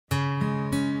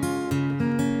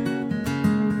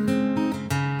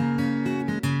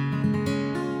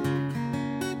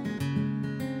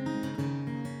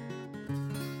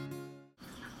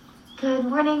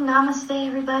morning. Namaste,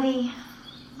 everybody.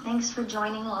 Thanks for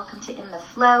joining. Welcome to In the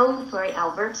Flow with Lori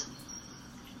Albert.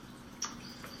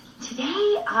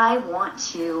 Today, I want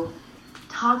to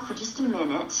talk for just a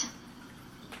minute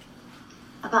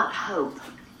about hope.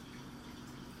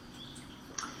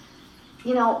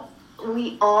 You know,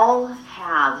 we all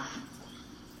have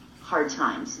hard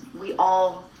times. We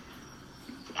all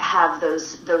have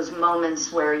those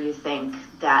moments where you think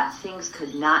that things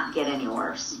could not get any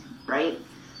worse, right?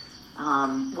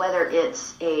 Whether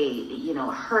it's a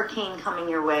hurricane coming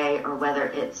your way, or whether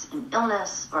it's an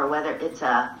illness, or whether it's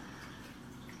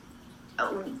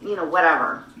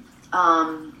whatever.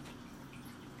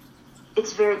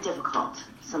 It's very difficult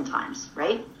sometimes,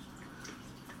 right?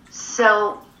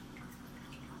 So,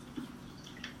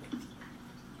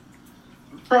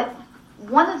 but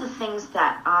one of the things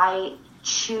that I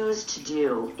choose to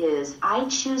do is I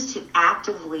choose to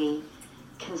actively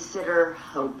consider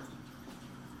hope.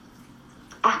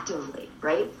 Actively,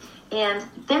 right? And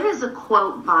there is a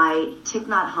quote by Thich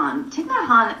Nhat Hanh. Thich Nhat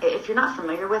Hanh, if you're not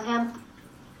familiar with him,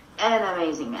 an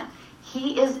amazing man.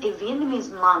 He is a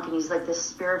Vietnamese monk, and he's like this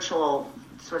spiritual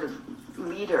sort of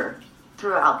leader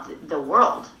throughout the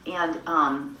world. And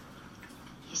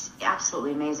he's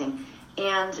absolutely amazing.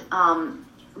 And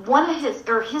one of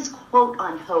his quote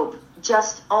on hope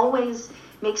just always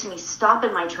makes me stop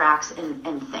in my tracks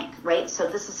and think, right? So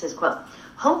this is his quote.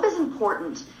 Hope is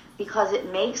important because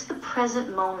it makes the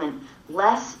present moment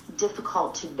less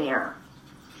difficult to bear.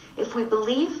 If we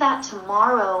believe that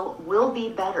tomorrow will be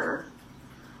better,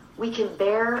 we can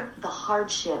bear the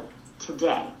hardship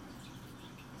today,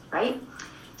 right?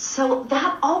 So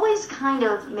that always kind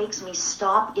of makes me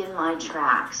stop in my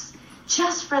tracks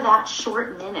just for that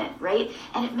short minute, right?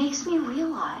 And it makes me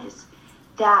realize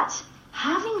that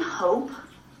having hope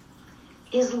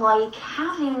is like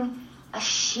having a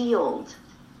shield,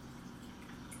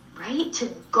 right? To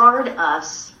guard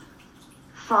us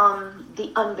from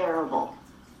the unbearable,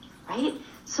 right?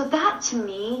 So that to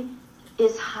me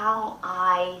is how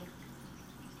I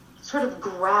sort of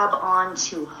grab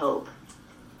onto hope.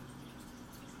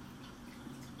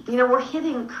 You know, we're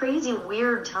hitting crazy,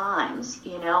 weird times,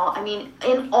 I mean,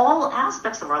 in all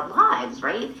aspects of our lives,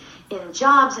 right? In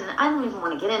jobs, and I don't even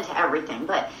want to get into everything,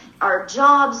 but our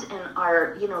jobs and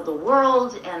our, the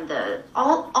world and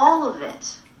all of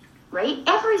it, right?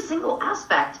 Every single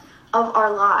aspect of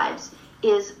our lives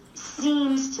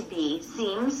seems,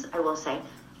 I will say,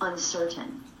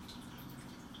 uncertain.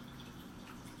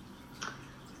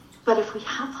 But if we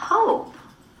have hope,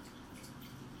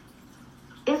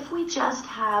 if we just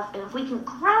have, and if we can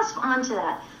grasp onto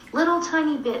that little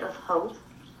tiny bit of hope,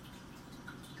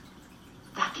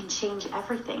 that can change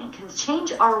everything. It can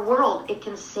change our world. It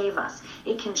can save us.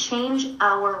 It can change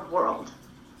our world.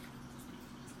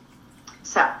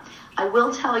 So, I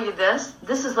will tell you this.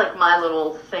 This is like my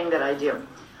little thing that I do.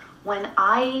 When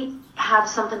I have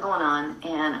something going on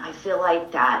and I feel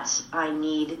like that I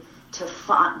need to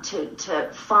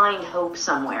find hope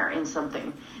somewhere in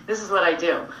something, this is what I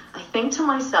do. I think to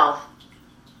myself,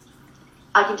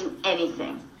 I can do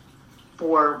anything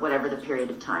for whatever the period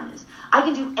of time is. I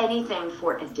can do anything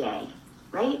for a day,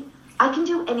 right? I can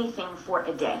do anything for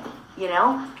a day,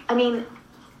 I mean,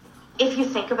 if you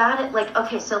think about it, like,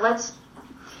 okay, so let's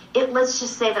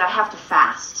just say that I have to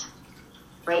fast,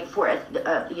 right, for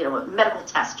a medical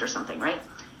test or something, right?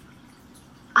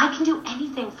 I can do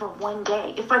anything for one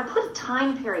day. If I put a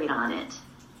time period on it,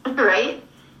 right,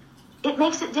 it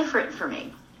makes it different for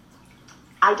me.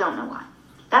 I don't know why.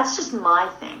 That's just my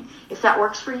thing. If that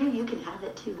works for you, you can have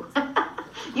it too.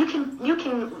 You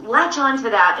can latch onto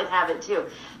that and have it too.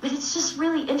 But it's just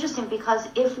really interesting because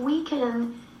if we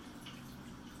can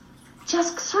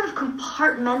just sort of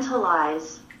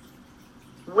compartmentalize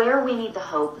where we need the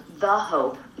hope,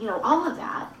 all of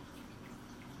that,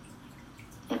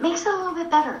 it makes it a little bit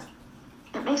better.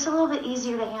 It makes it a little bit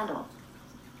easier to handle.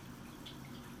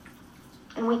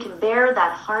 And we can bear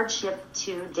that hardship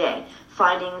today,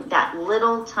 finding that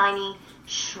little tiny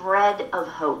shred of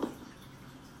hope.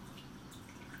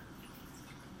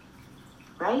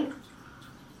 Right?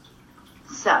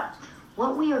 So,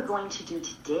 what we are going to do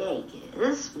today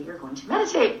is we are going to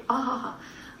meditate.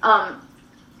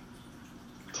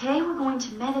 Today we're going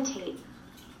to meditate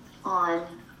on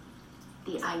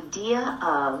the idea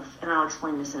of, and I'll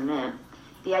explain this in a minute,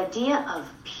 the idea of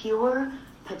pure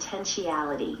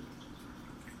potentiality.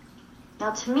 Now,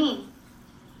 to me,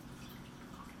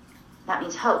 that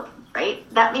means hope, right?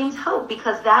 That means hope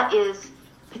because that is,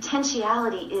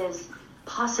 potentiality is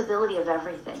possibility of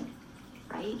everything,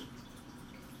 right?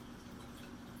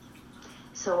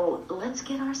 So let's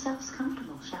get ourselves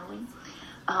comfortable, shall we?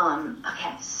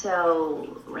 Okay,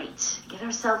 so, right, get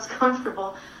ourselves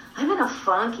comfortable. I'm in a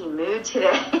funky mood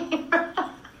today.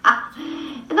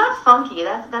 Not funky,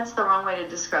 that's the wrong way to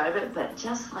describe it, but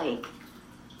just like,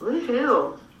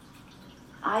 woohoo.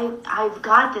 I've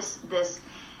got this,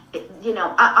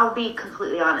 I'll be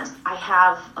completely honest. I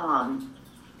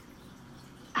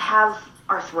have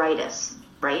arthritis,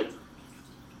 right?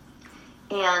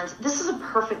 And this is a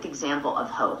perfect example of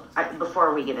hope.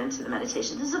 Before we get into the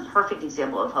meditation, this is a perfect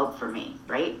example of hope for me,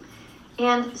 right?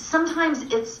 And sometimes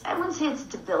I wouldn't say it's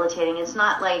debilitating. It's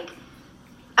not like,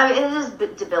 it is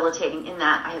debilitating in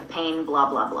that I have pain, blah,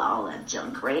 blah, blah, all that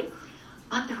junk, right?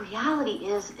 But the reality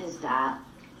is that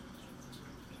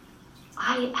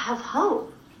I have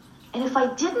hope. And if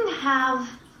I didn't have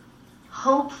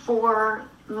hope for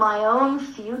my own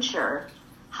future,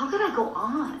 how could I go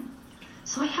on?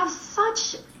 So I have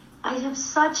such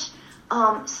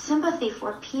sympathy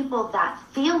for people that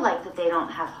feel like that they don't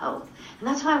have hope. And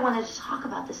that's why I wanted to talk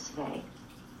about this today.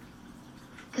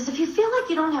 Because if you feel like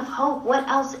you don't have hope, what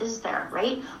else is there,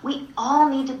 right? We all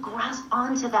need to grasp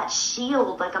onto that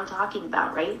shield like I'm talking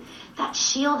about, right? That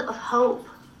shield of hope.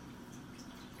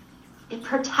 It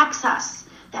protects us.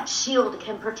 That shield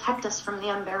can protect us from the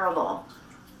unbearable.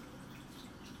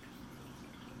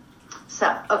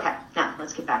 So, okay, now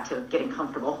let's get back to getting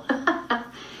comfortable.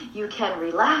 You can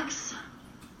relax.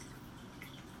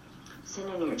 Sit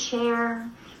in your chair.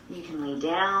 You can lay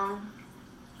down.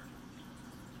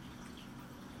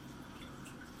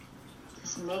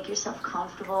 Just make yourself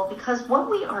comfortable, because what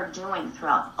we are doing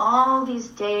throughout all these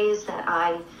days that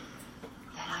I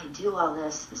do all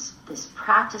this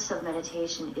practice of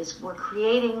meditation is we're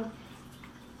creating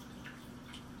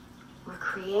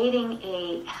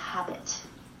a habit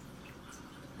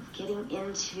of getting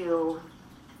into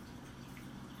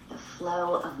the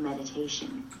flow of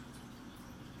meditation.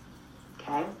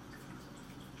 Okay?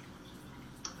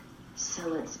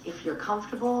 So if you're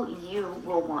comfortable, you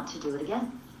will want to do it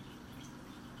again.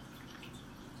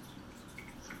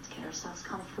 So let's get ourselves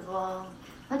comfortable.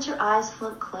 Let your eyes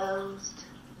float closed.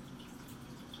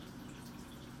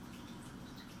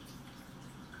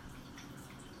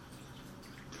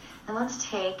 And let's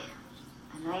take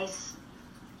a nice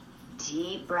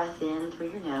deep breath in through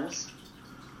your nose.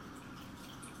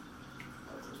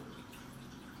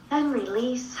 And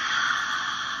release.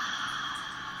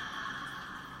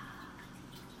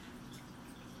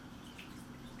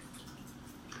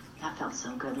 That felt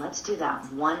so good. Let's do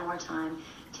that one more time.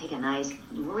 Take a nice,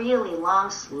 really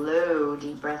long, slow,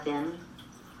 deep breath in.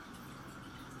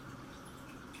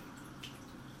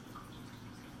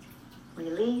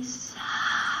 Release.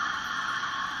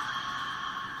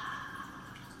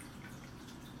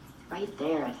 Right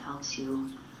there, it helps you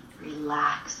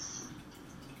relax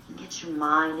and get your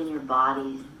mind and your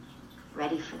body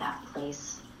ready for that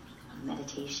place of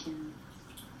meditation.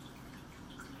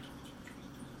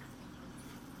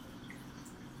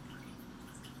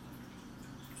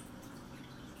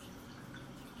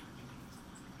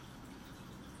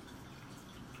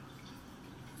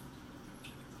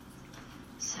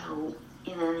 So,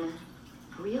 in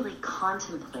really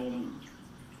contemplating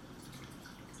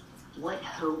what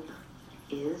hope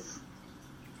is,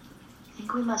 I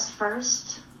think we must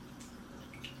first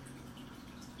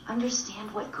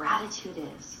understand what gratitude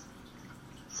is.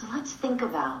 So let's think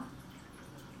about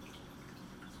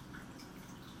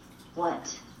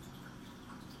what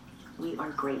we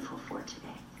are grateful for today.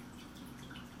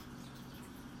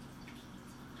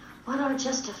 What are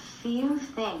just a few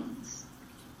things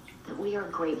that we are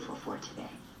grateful for today?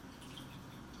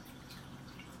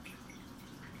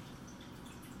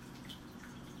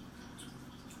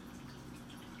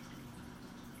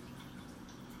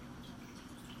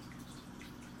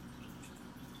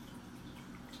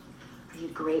 Are you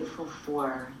grateful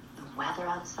for the weather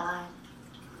outside?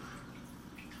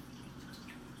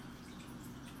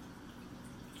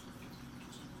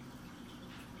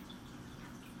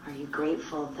 Are you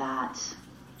grateful that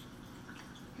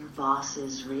your boss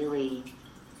is really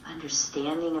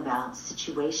understanding about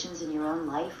situations in your own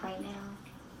life right now?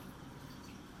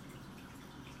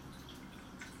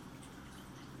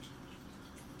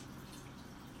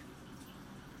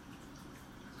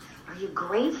 Are you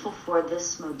grateful for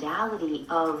this modality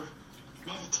of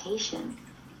meditation?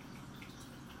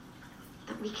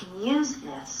 That we can use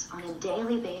this on a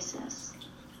daily basis.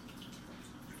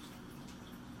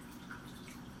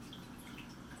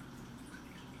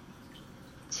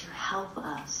 To help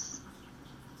us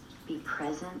be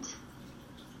present,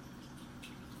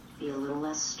 be a little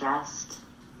less stressed,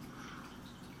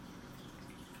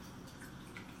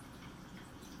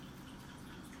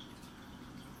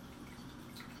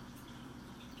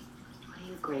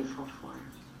 grateful for.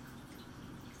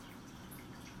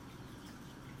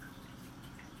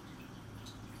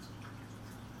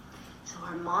 So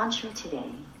our mantra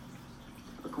today,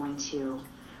 we're going to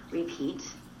repeat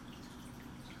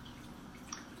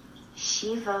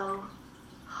Shivo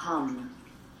Hum.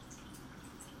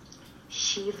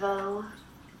 Shivo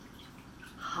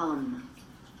Hum.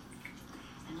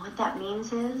 And what that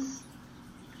means is,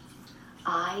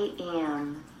 I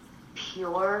am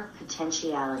pure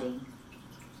potentiality.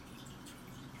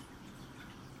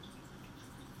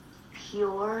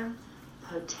 Pure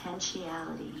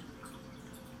potentiality.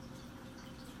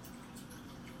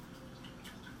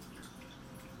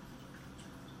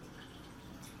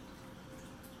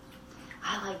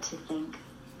 I like to think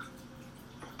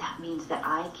that that means that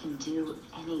I can do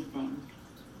anything.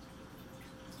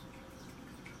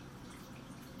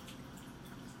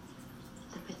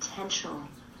 The potential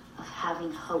of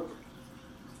having hope.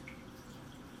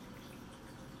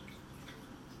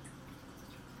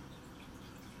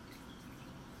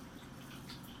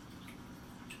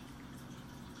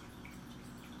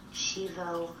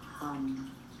 Shivo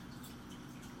Hum.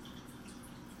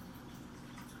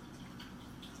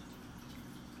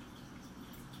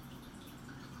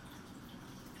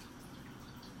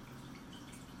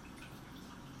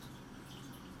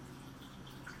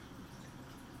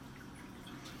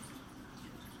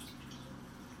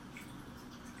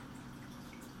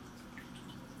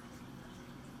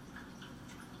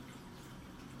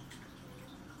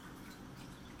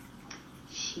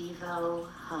 Shivo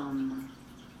Hum.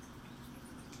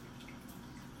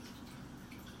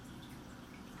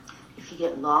 If you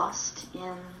get lost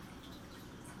in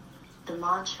the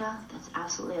mantra, that's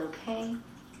absolutely okay.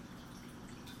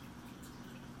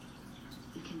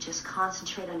 You can just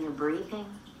concentrate on your breathing,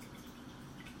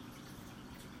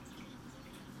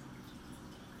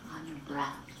 on your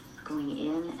breath going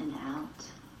in and out.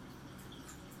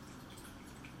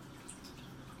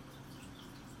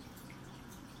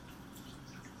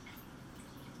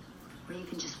 Where you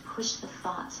can just push the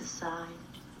thoughts aside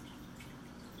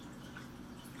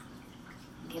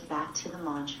and get back to the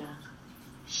mantra,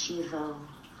 Shivo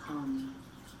Hum.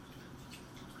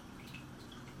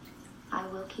 I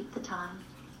will keep the time.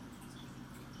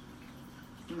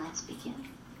 And let's begin.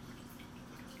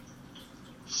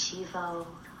 Shivo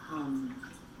Hum.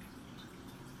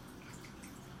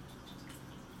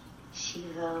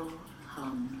 Shivo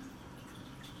Hum.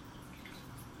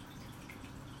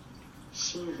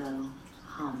 Shivo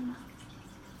Hum.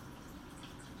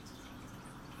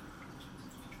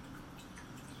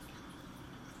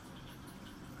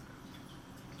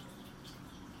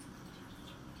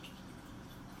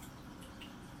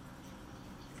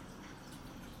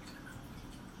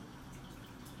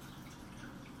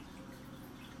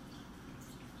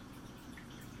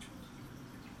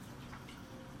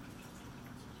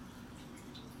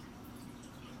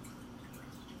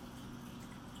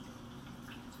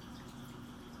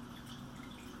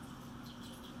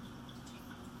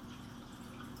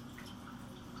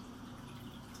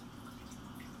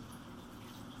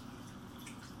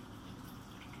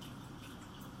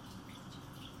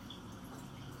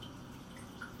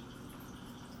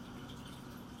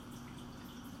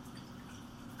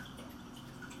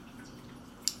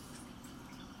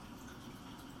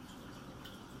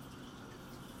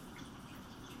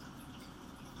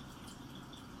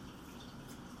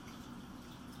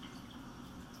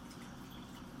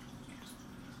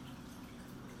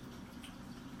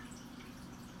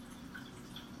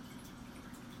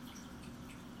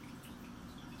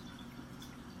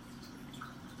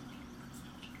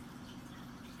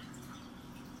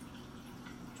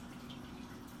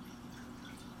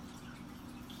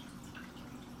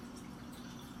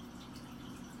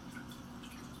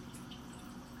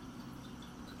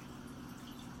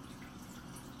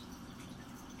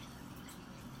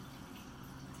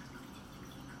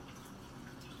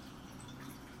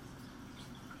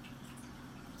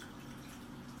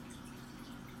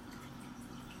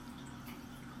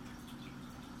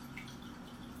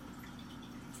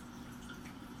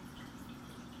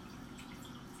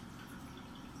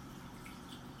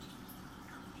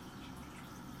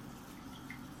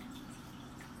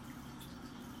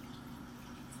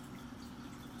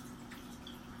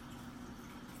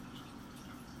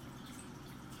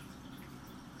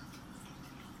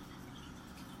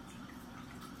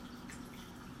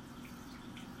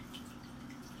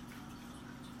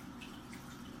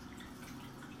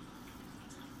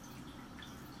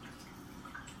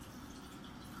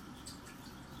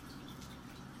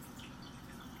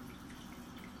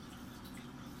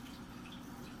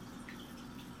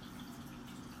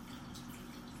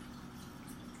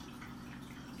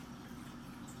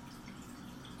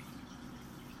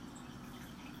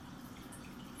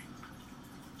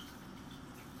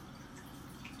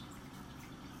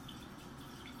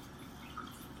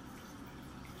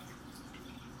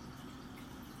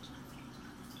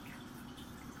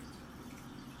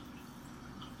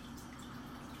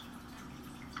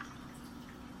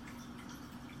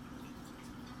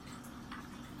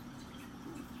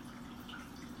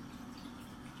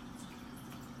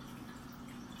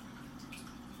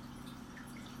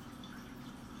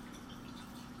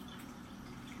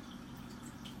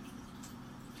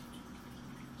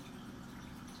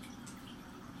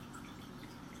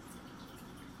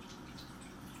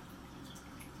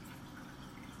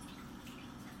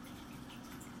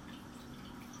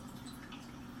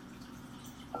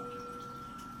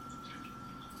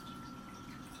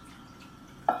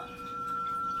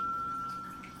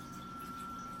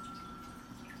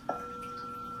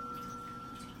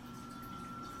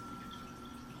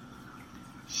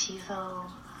 Shivo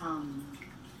hum.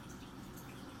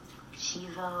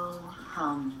 Shivo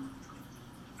hum.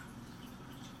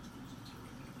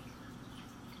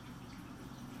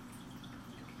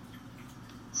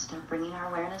 Start bringing our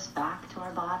awareness back to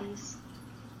our bodies.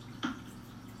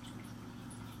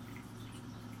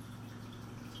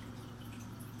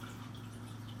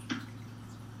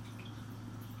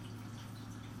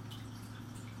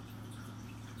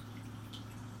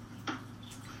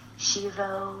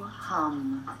 Shivo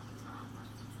hum.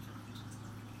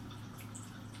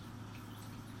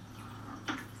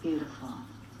 Beautiful.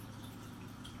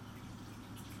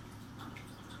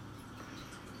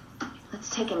 Let's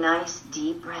take a nice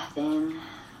deep breath in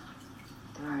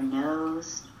through our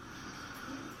nose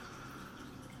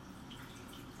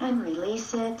and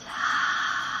release it.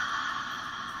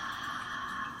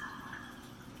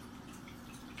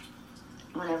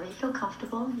 Whenever you feel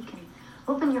comfortable, you can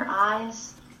open your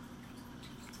eyes.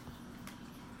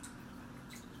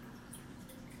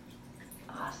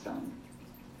 Awesome.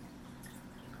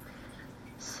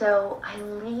 So I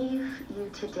leave you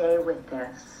today with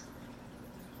this.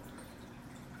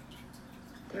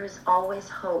 There is always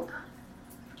hope.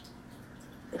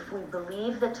 If we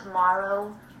believe that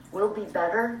tomorrow will be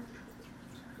better,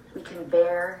 we can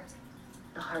bear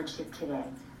the hardship today.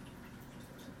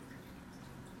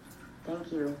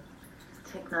 Thank you,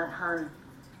 Thich Nhat Hanh.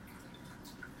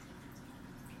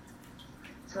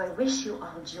 So I wish you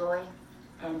all joy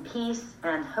and peace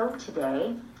and hope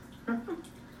today.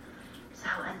 So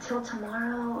until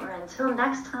tomorrow or until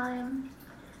next time,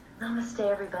 namaste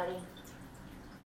everybody.